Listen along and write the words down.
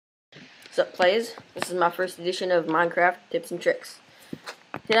What's up, plays? This is my first edition of Minecraft Tips and Tricks.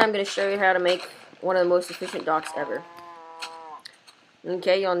 Today I'm going to show you how to make one of the most efficient docks ever.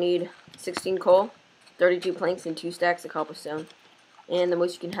 Okay, you'll need 16 coal, 32 planks, and 2 stacks of cobblestone. And the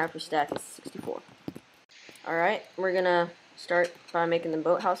most you can have per stack is 64. Alright, we're going to start by making the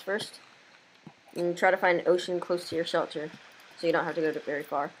boathouse first. And try to find an ocean close to your shelter, so you don't have to go very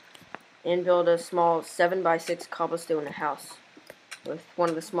far. And build a small 7x6 cobblestone house, with one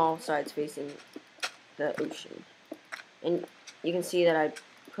of the small sides facing the ocean. And you can see that I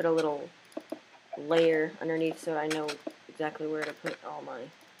put a little layer underneath so that I know exactly where to put all my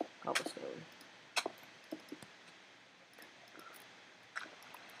cobblestone.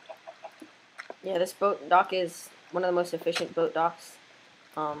 Yeah, this boat dock is one of the most efficient boat docks.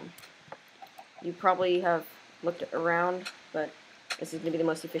 You probably have looked around, but this is going to be the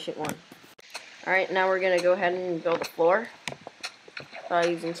most efficient one. Alright, now we're going to go ahead and build a floor by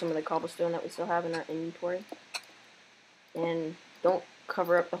using some of the cobblestone that we still have in our inventory. And don't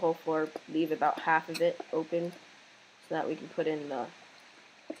cover up the whole floor, leave about half of it open so that we can put in the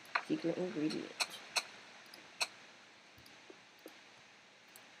secret ingredient.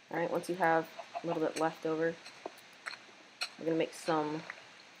 Alright, once you have a little bit left over, we're going to make some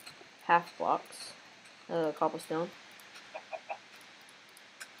half blocks of cobblestone.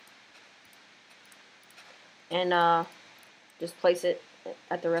 And just place it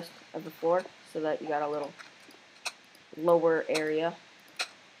at the rest of the floor so that you got a little lower area.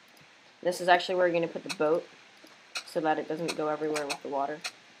 This is actually where you're going to put the boat so that it doesn't go everywhere with the water.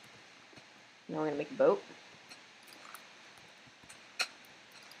 Now we're going to make a boat.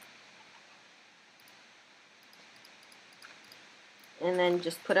 And then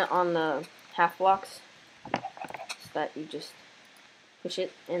just put it on the half blocks so that you just push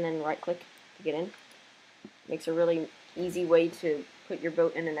it and then right click to get in. Makes a really easy way to put your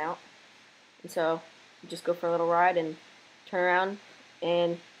boat in and out. And so you just go for a little ride and turn around,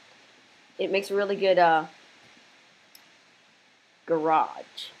 and it makes a really good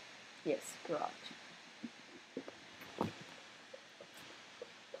garage. Yes, garage.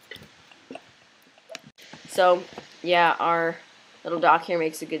 So yeah, our little dock here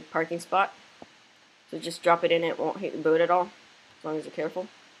makes a good parking spot. So just drop it in, it won't hit the boat at all, as long as you're careful.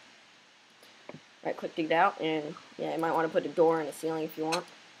 Right click to get out, and yeah, you might want to put a door in the ceiling if you want.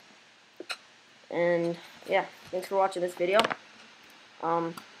 And yeah, thanks for watching this video.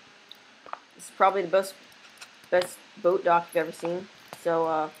 This is probably the best boat dock you've ever seen.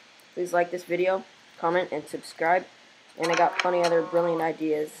 So please like this video, comment, and subscribe. And I got plenty other brilliant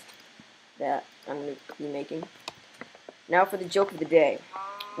ideas that I'm going to be making. Now for the joke of the day.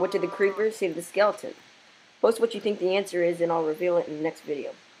 What did the creeper say to the skeleton? Post what you think the answer is, and I'll reveal it in the next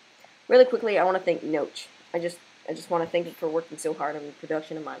video. Really quickly, I want to thank Noach. I just want to thank him for working so hard on the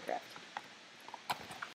production of Minecraft.